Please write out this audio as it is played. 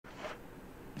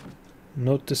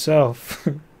Note to self.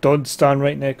 Don't stand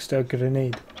right next to a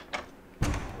grenade.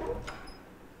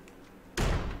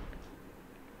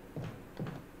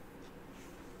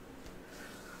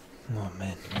 Oh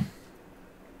man.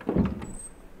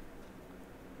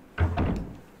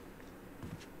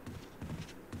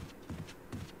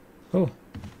 Oh.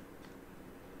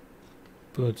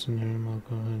 Bullets in your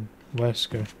alcohol.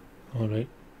 Wesker. Alright.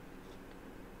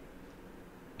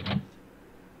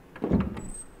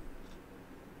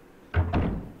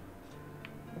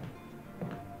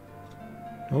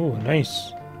 Oh,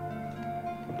 nice.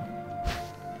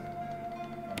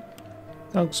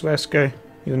 Thanks, Wesker.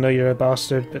 Even though you're a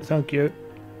bastard, but thank you.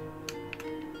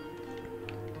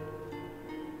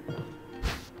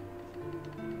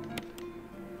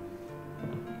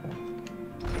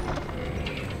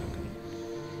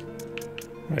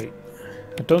 Right.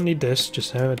 I don't need this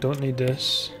just now. I don't need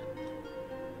this.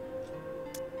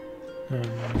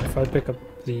 If I pick up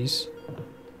these.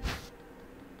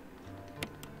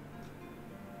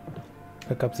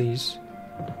 Pick up these.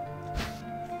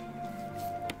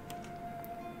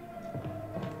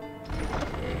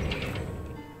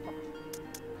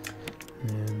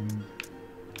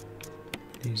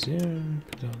 These there,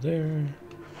 put that there.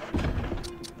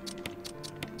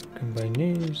 Combine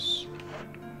these.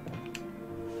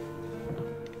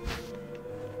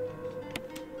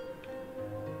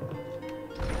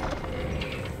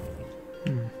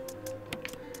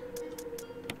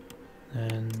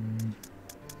 And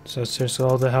so that's just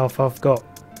all the health I've got.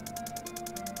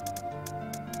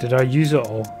 Did I use it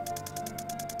all?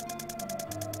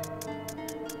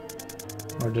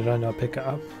 Or did I not pick it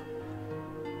up?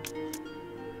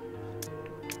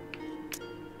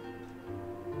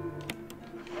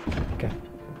 Okay.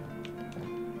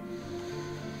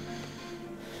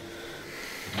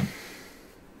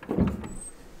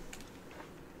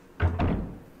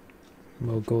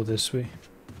 We'll go this way.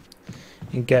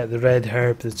 And get the red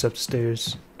herb that's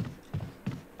upstairs.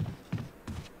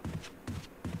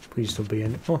 Please don't be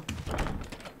in it. Oh.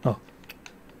 Oh.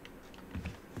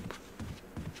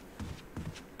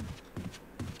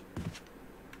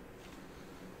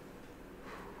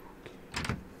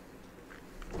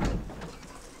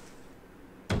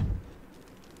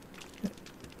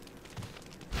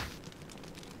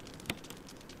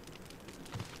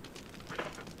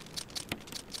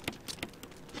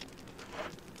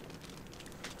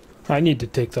 I need to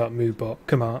take that moo bot.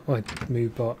 Come on, like moo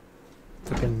bot.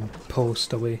 Fucking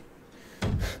post away.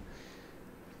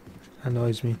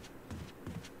 Annoys me.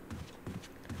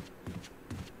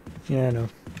 Yeah, I know.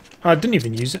 Oh, I didn't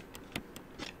even use it.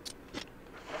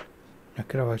 I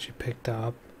could have actually picked that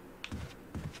up.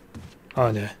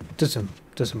 Oh no, doesn't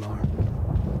matter.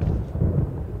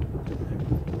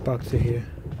 Back to here.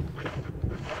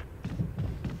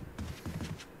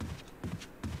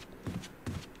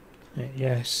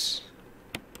 Yes.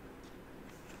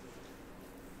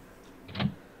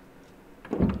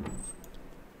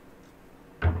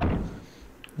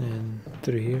 And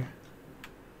through here.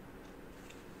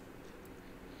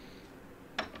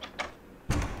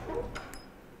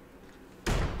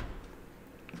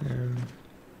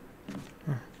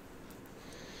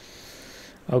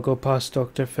 I'll go past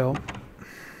Dr. Phil.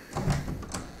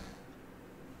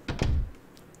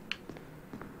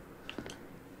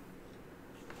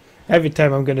 Every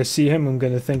time I'm going to see him, I'm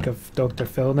going to think of Dr.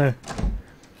 Phil now.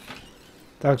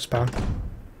 Thanks, pal.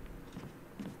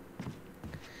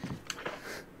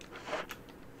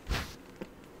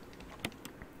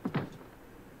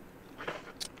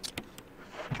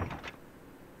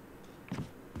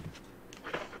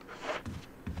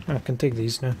 I can take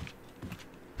these now.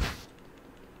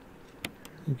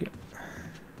 Okay.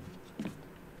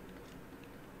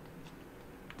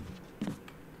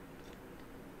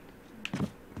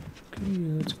 Okay,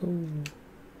 let's go.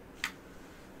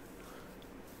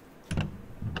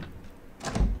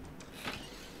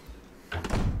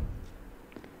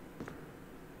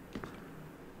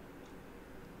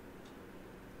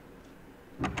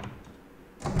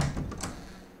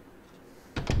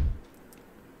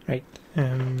 Right,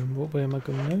 what way am I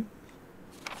going now?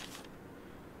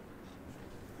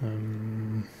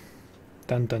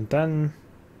 Dun dun dun.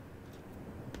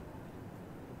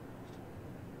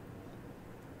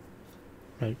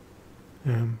 Right.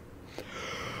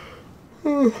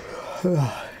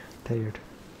 Tired.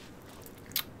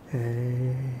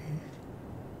 It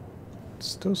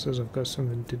still says I've got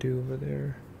something to do over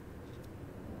there.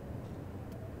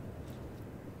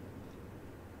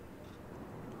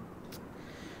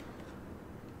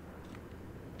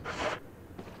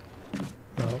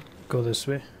 Well, go this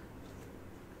way.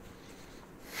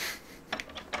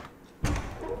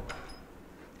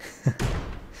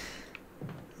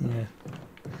 Yeah.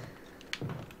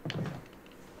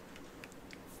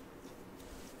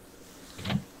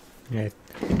 Yeah.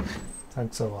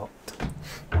 Thanks a lot.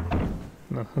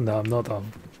 No, I'm not that.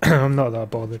 I'm not that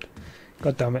bothered.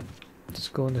 God damn it!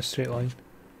 Just go in a straight line.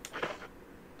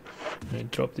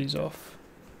 And drop these off.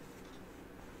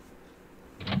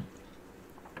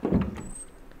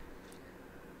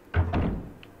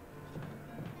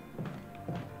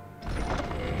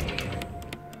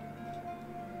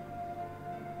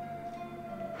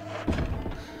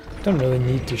 Don't really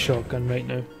need the shotgun right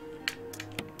now.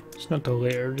 It's not till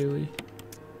later, really.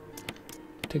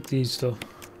 Take these though.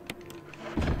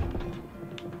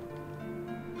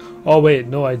 Oh wait,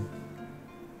 no,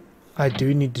 I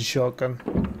do need the shotgun.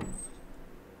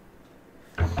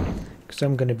 Because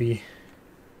I'm gonna be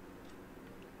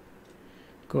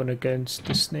going against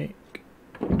the snake.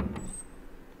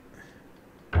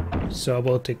 So I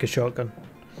will take a shotgun.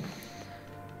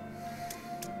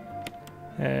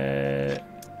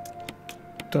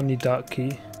 Don't need that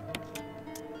key.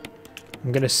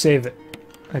 I'm gonna save it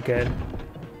again.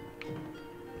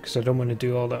 Because I don't want to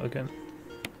do all that again.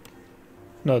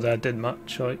 Not that I did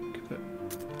much, like, but...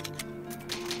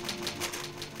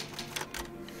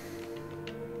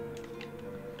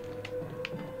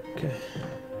 Okay.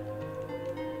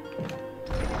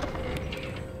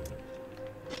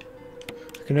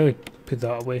 I can really put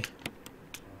that away.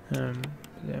 Put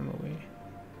them away.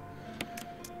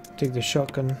 Take the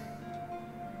shotgun.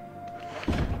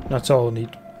 That's all I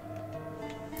need.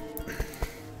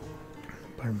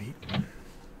 Pardon me.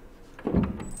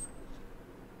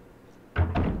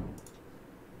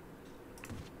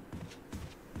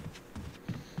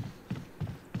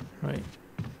 Right.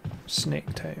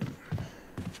 Snake time.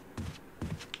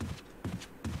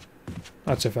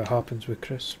 That's if it happens with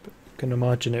Chris, but I can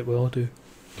imagine it will do.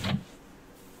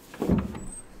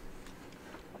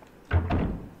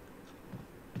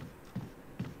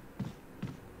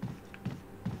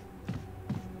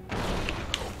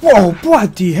 Whoa,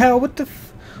 bloody hell, what the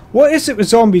f... What is it with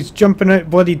zombies jumping out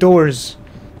bloody doors?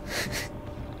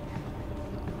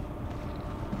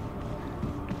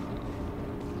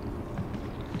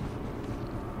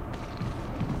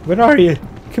 Where are you?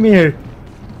 Come here.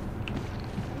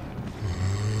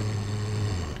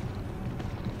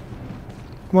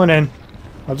 Come on in.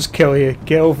 I'll just kill you.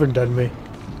 Get over and done with.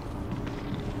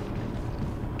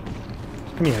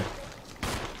 Come here.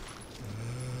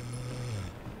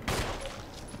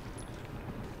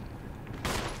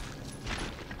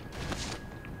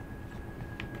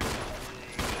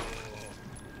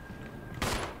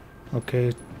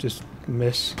 Okay, just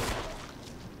miss.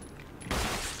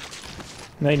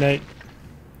 Night night.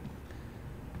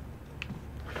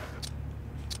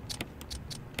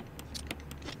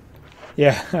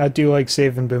 Yeah, I do like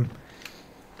saving boom.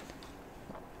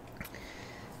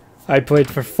 I played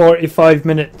for 45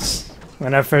 minutes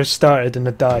when I first started and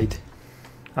I died.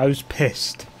 I was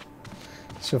pissed.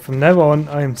 So from now on,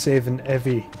 I am saving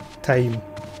every time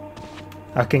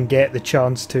I can get the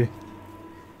chance to.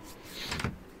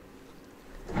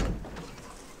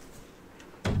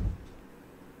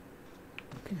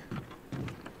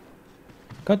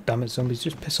 God damn it, zombies,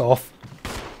 just piss off.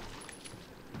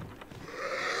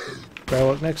 Better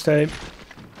luck next time.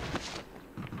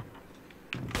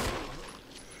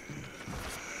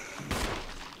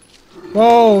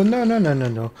 Whoa, no, no, no, no,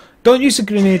 no. Don't use a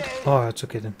grenade. Oh, that's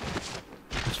okay then.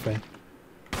 That's fine.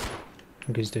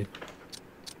 I guess do.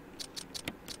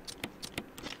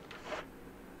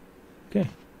 Okay.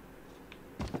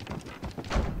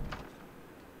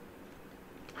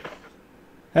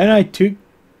 And I took...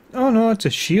 Oh no, it's a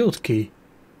shield key.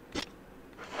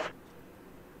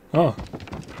 Oh.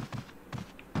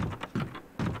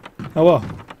 Oh well.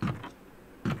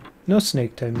 No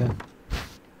snake time then.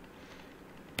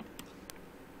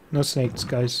 No snakes,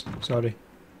 guys. Sorry.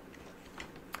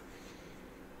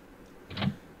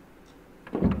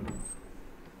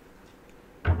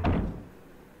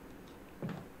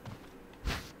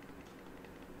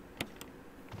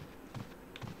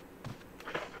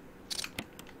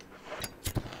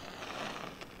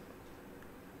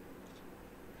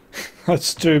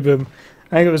 That's true, boom.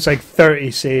 I think it was like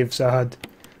 30 saves I had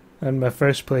in my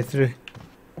first playthrough.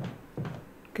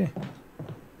 Okay.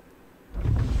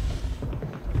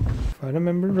 If I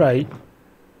remember right.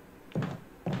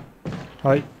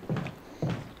 Hi.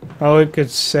 Oh look,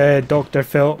 it's Dr.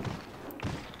 Phil.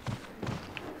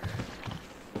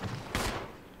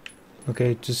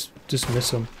 Okay, just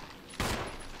miss him.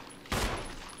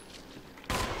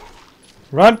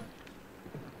 Run!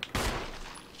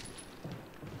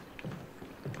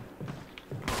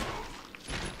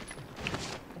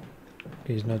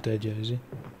 He's not dead yet, is he?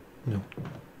 No.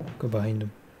 Go behind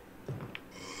him.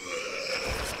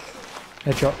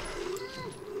 Headshot.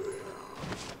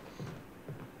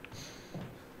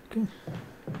 Okay.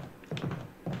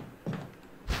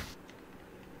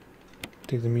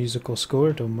 Take the musical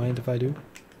score, don't mind if I do.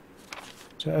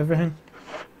 Is that everything?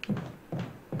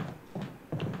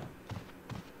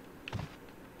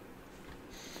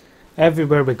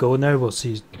 Everywhere we go now we'll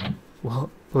see,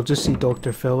 we'll just see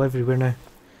Dr. Phil everywhere now.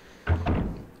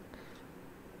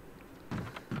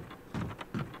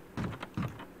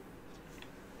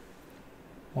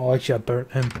 Oh, I should have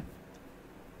burnt him.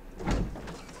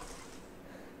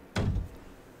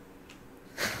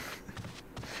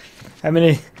 How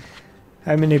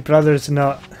many brothers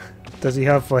not does he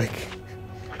have, like?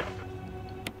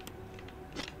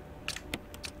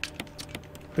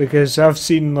 Because I've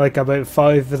seen like about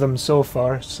 5 of them so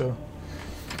far, so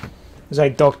it's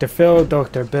like Dr. Phil,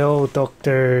 Dr. Bill,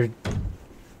 Dr.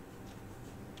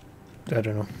 I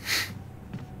don't know.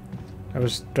 I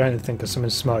was trying to think of something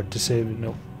smart to say, but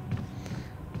no.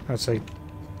 That's like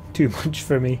too much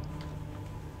for me.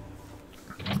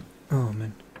 Oh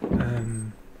man.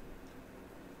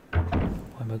 Why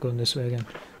am I going this way again?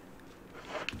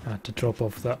 I had to drop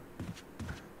off that.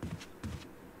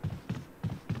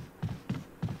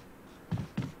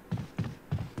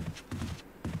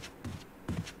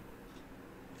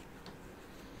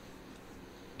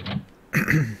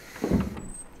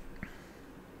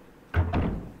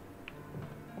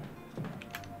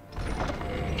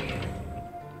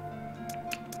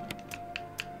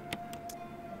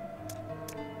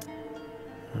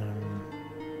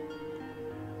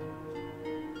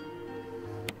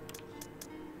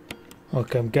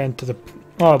 Okay, I'm getting to the...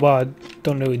 Oh, well, I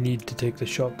don't really need to take the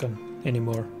shotgun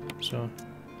anymore, so...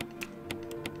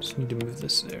 Just need to move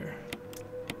this there.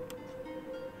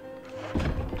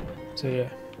 So yeah,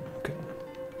 okay.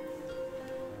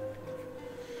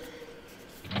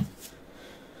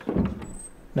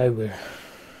 Now where?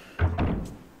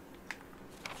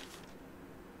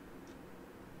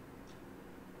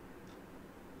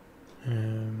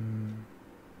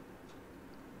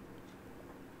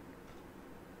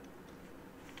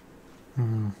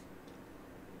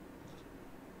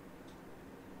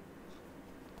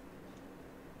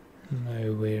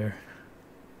 Now where?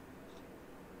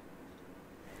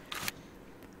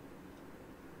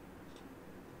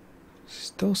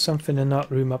 Still something in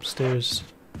that room upstairs.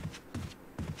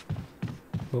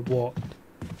 But what?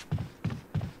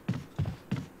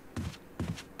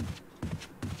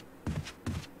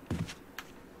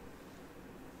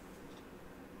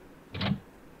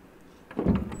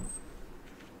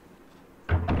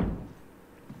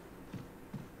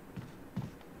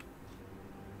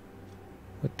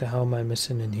 What the hell am I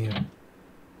missing in here?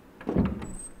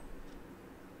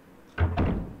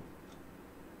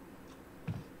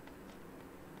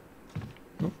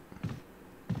 Nope.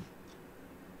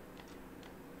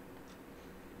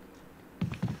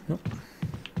 Nope.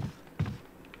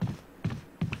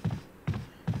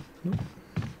 Nope.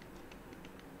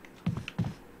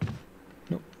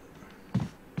 Nope.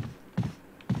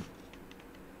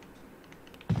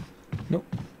 Nope.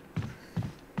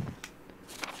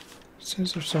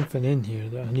 Says there's something in here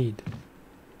that I need.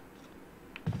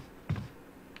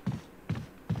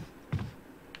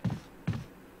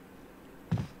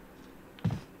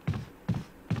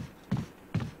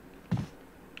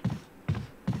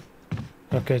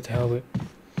 Okay, to hell with it.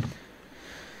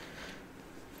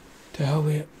 To hell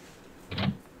with it.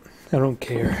 I don't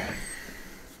care.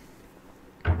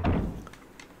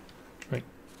 Right.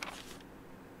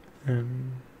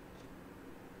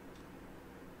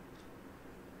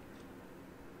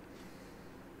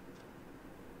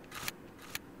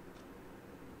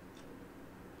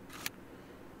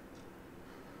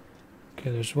 Okay,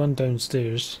 there's one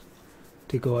downstairs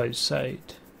to go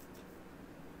outside.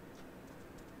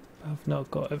 I've not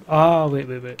got it. Ah, wait.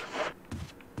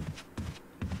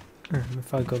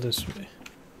 If I go this way.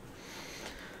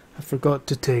 I forgot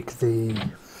to take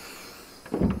the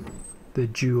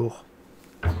jewel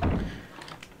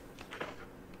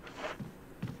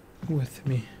with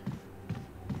me.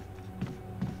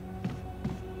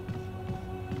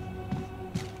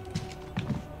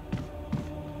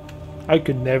 I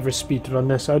could never speedrun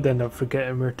this. I'd end up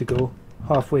forgetting where to go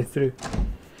halfway through.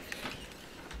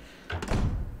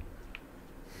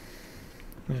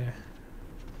 Yeah,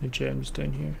 the gems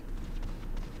down here.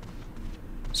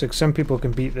 It's like some people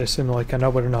can beat this in like an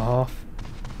hour and a half.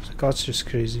 It's like, that's just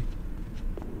crazy.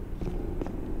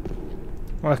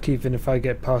 Like even if I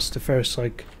get past the first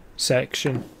like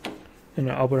section in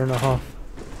an hour and a half.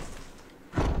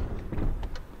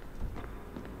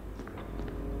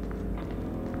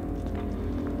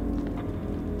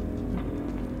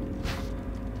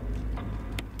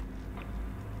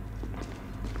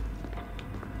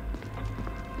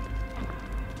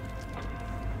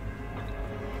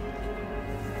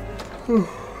 Right.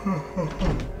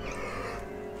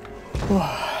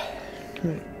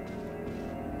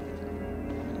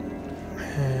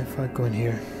 If I go in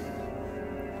here.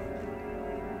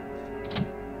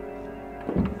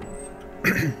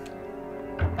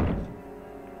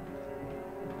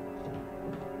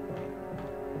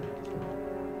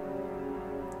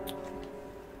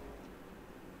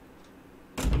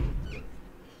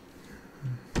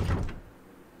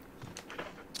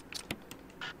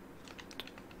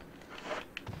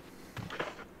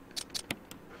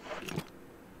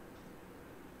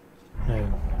 Now,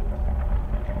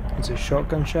 is it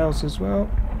shotgun shells as well?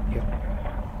 Yep.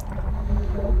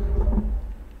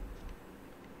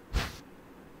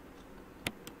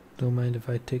 Don't mind if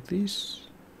I take these.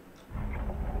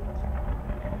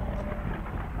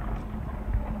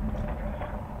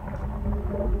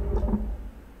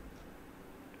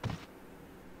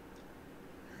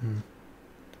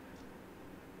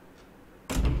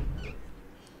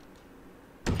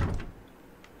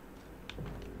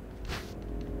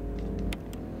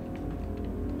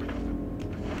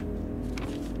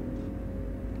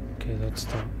 Okay, that's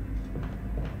done.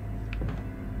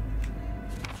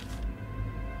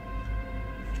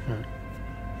 Right.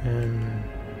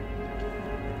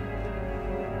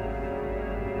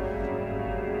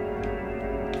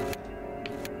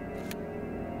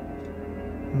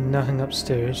 Nothing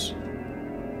upstairs.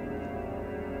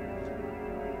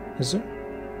 Is there?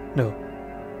 No.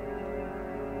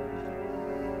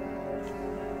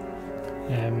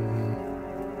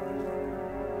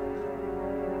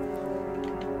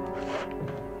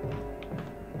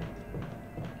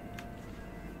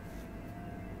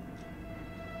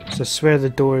 So I swear the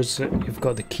doors that you've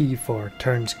got the key for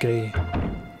turns grey.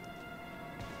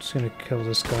 Just gonna kill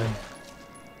this guy.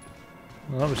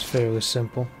 Well, that was fairly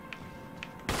simple.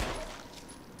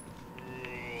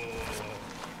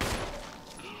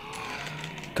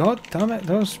 God damn it,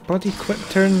 those bloody quick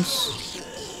turns.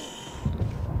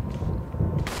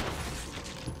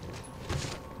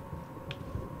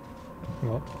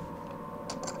 What?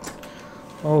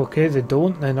 Oh, okay, they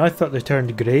don't then. I thought they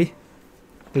turned grey.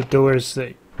 The doors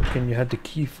that you had the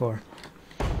key for.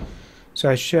 So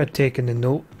I should have taken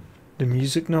the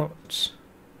music notes.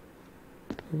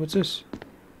 What's this?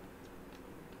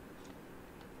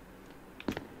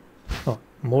 Oh,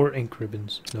 more ink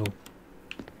ribbons. No.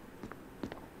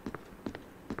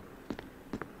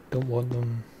 Don't want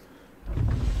them.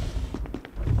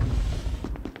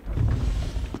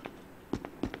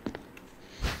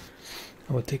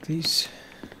 I will take these.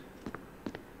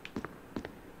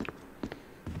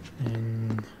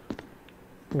 And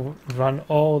we'll run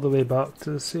all the way back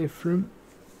to the safe room.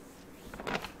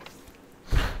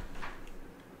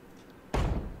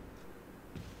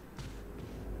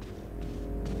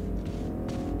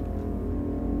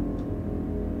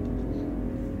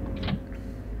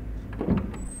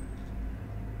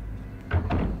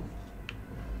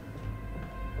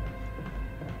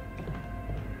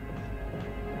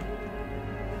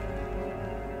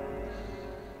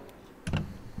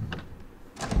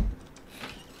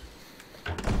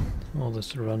 All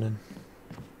this running.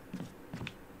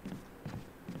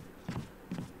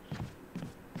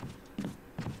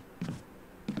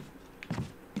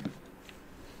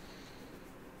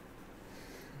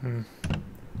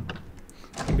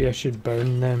 Maybe I should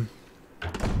burn them.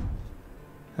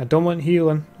 I don't want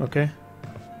healing, okay?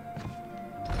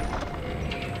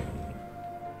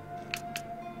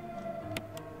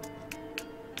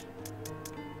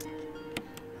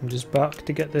 I'm just back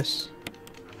to get this.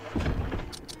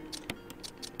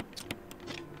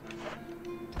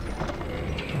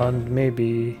 And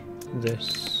maybe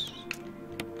this.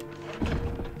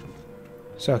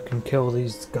 So I can kill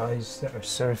these guys that are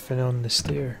surfing on the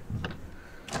stair.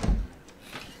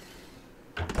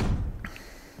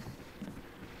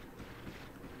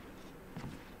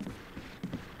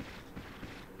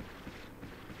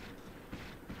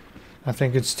 I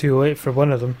think it's too late for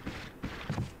one of them.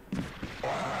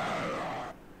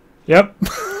 Yep.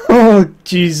 Oh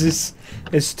Jesus.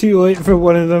 It's too late for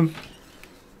one of them.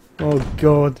 Oh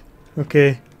God.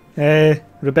 Okay.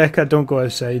 Rebecca, don't go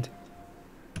outside.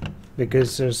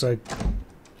 Because there's like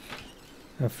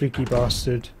a freaky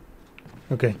bastard.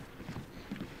 Okay.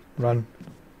 Run.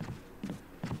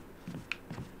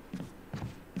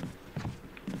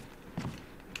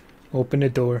 Open the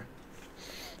door.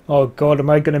 Oh God,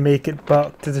 am I gonna make it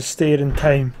back to the stair in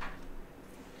time?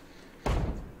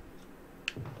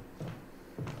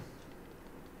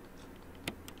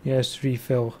 Yes,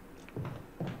 refill.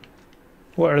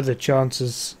 What are the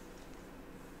chances?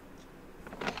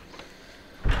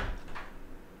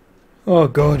 Oh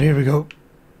God, here we go.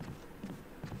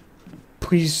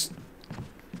 Please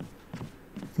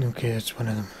Okay, it's one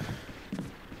of them.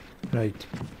 Right.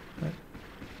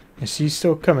 Is he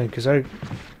still coming? Because I'm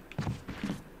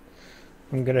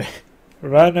gonna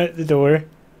run out the door,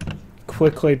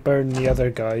 quickly burn the other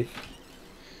guy,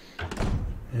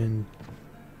 and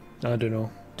I don't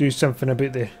know, do something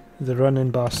about the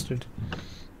running bastard.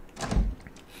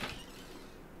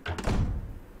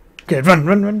 Okay, run,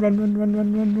 run, run, run, run, run,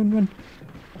 run, run, run, run.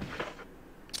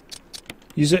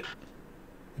 Use it.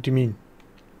 What do you mean?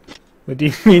 What do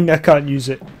you mean I can't use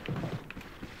it?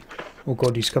 Oh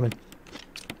god, he's coming.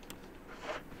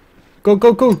 Go,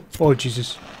 go, go! Oh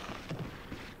Jesus.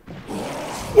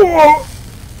 Oh!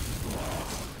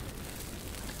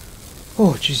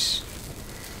 Oh jeez.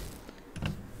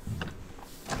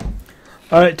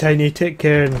 Alright Tiny, take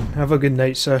care and have a good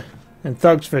night, sir. And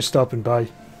thanks for stopping by.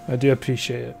 I do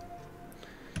appreciate it.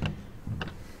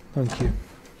 Thank you.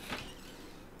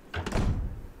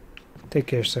 Take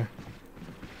care, sir.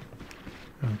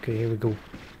 Okay, here we go.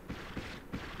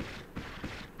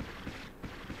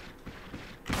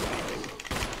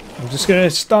 I'm just gonna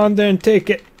stand there and take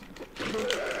it.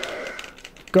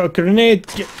 Got a grenade.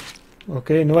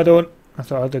 Okay, no I don't. I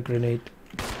thought I had a grenade.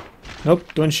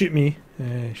 Nope, don't shoot me.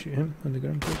 Shoot him on the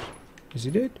ground, please. Is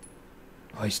he dead?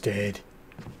 Oh, he's dead.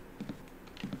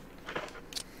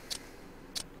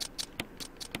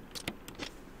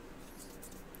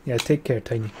 Yeah, take care,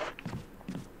 Tiny.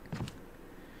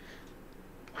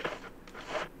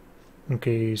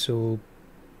 Okay, so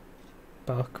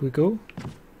back we go.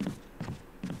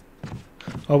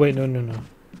 Oh wait, no, no, no.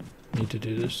 Need to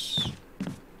do this.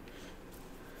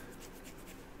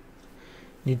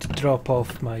 Need to drop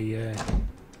off my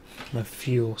my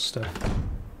fuel stuff.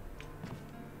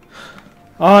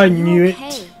 I knew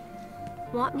it.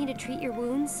 Want me to treat your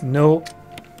wounds? No.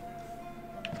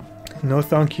 No,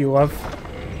 thank you, love.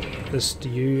 Just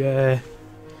you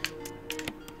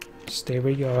stay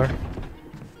where you are.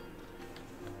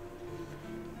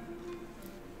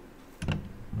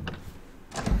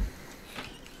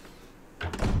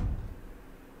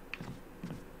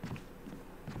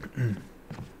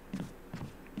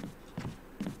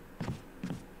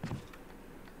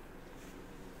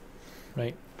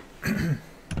 Right.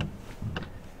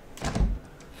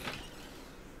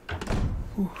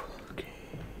 Ooh, okay.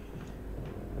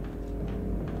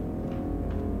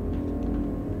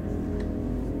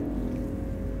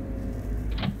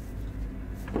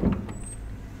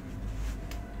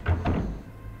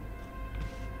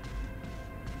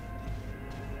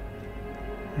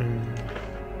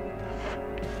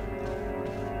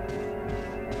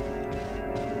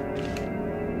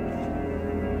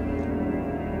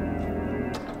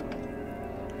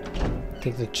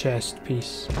 Take the chest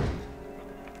piece.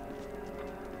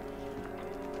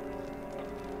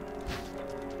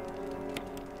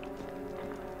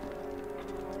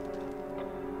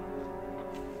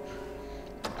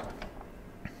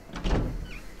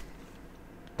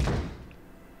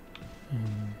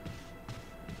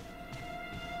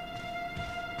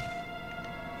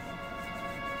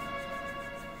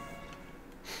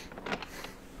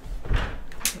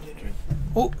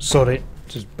 Oh, sorry,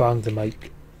 just banged the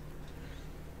mic.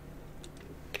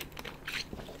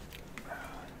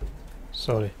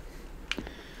 Sorry.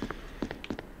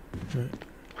 Right.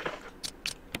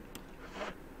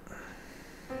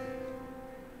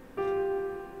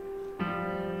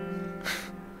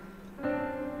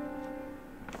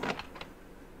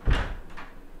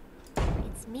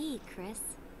 It's me, Chris.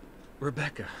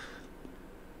 Rebecca.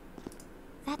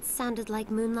 That sounded like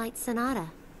Moonlight Sonata.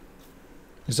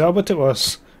 Is that what it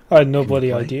was? I had no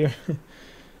bloody idea.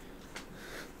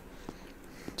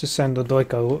 Just sounded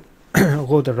like a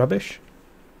load of rubbish.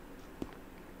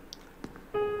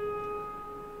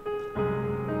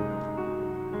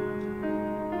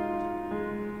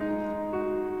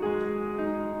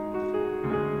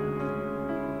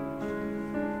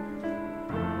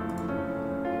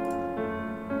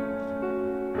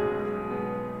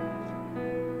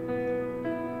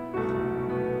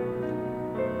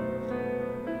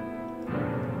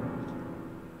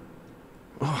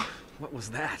 What was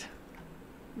that?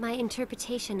 My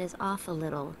interpretation is off a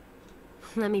little.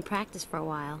 Let me practice for a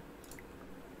while.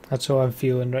 That's how I'm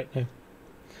feeling right now.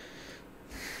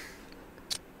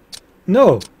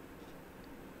 No!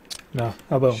 No,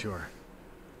 I will. Sure.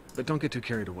 But don't get too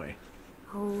carried away.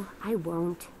 Oh, I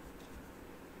won't.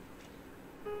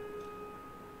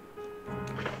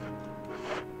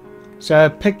 So I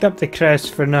picked up the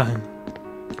crest for nothing.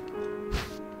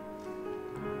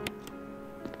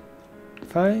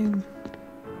 Fine.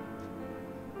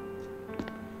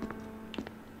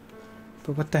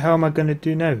 But what the hell am I gonna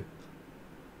do now?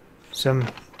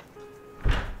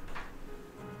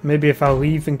 Maybe if I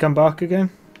leave and come back again.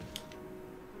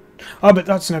 Oh, but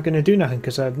that's not going to do nothing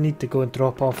because I need to go and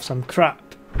drop off some crap.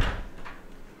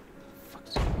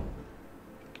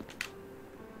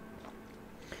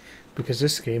 Because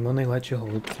this game only lets you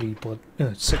hold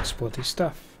 6 bloody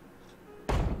stuff.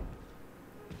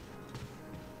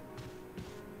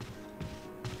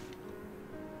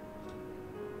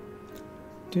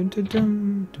 Dun, dun,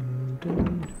 dun, dun,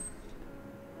 dun.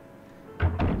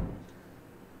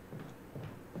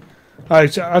 Oh,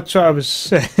 so that's what I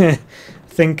was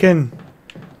thinking.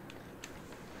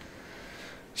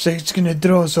 So it's gonna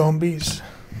draw zombies.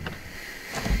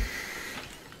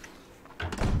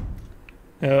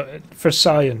 For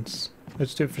science.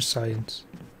 Let's do it for science.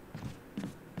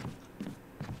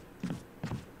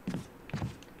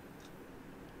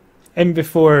 And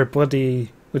before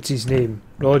bloody, what's his name?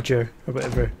 Roger, or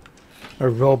whatever. Or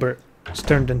Robert is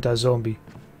turned into a zombie.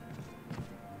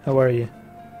 How are you?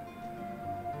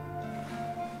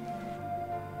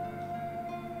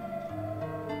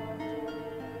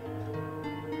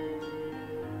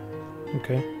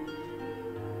 Okay.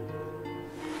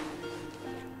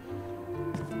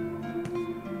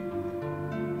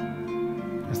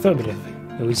 I thought it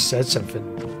at least said something.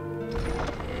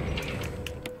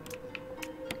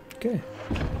 Okay.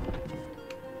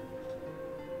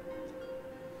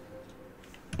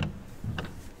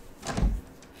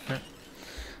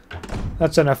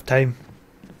 That's enough time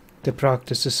to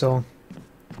practice the song.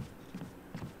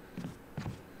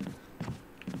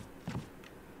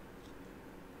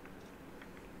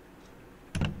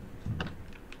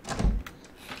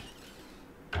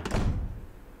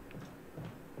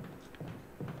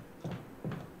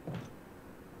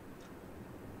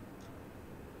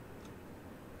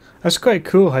 That's quite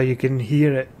cool how you can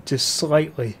hear it just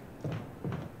slightly.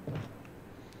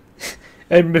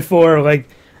 And before, like,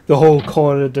 the whole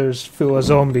corridor's full of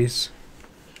zombies.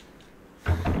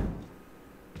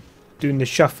 Doing the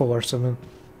shuffle or something.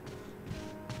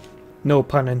 No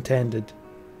pun intended.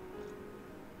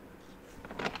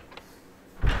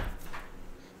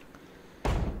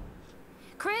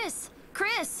 Chris!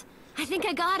 I think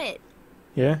I got it.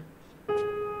 Yeah?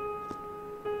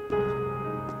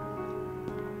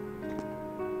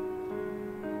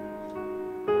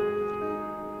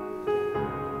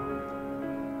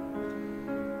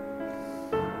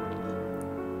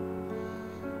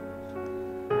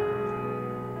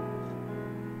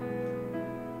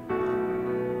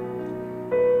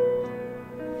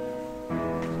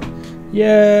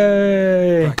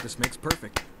 Yay! Practice makes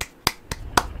perfect.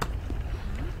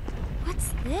 What's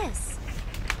this?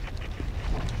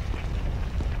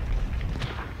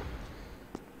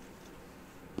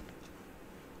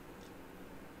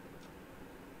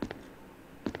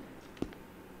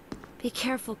 Be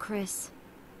careful, Chris.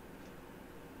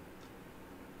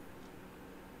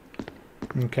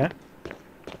 Okay.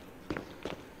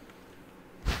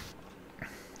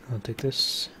 I'll take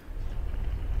this.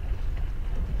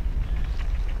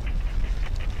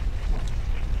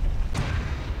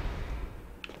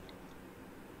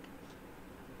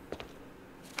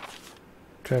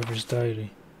 Trevor's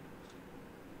diary.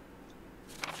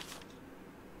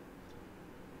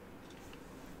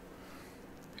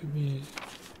 Maybe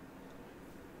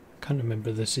can't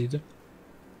remember this either.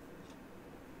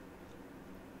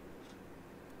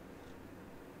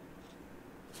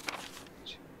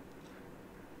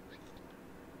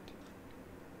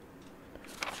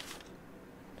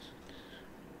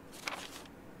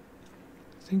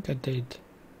 I think I did.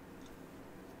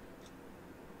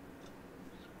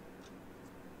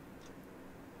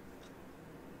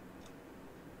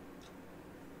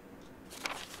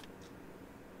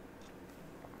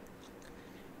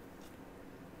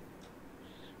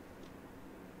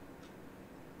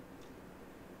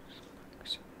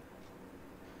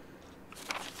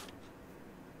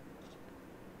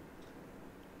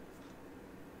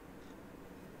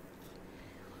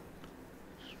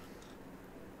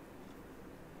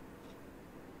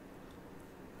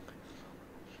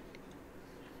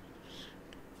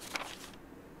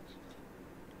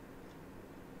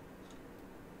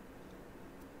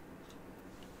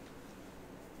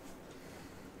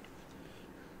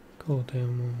 Cold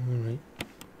ammo, alright.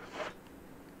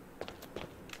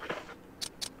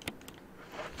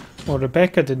 Well,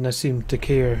 Rebecca didn't seem to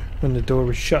care when the door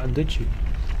was shut, did she?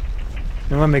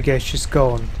 Now let me guess, she's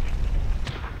gone.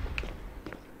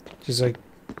 She's like,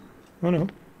 oh no.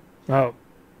 Oh,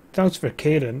 thanks for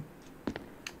caring.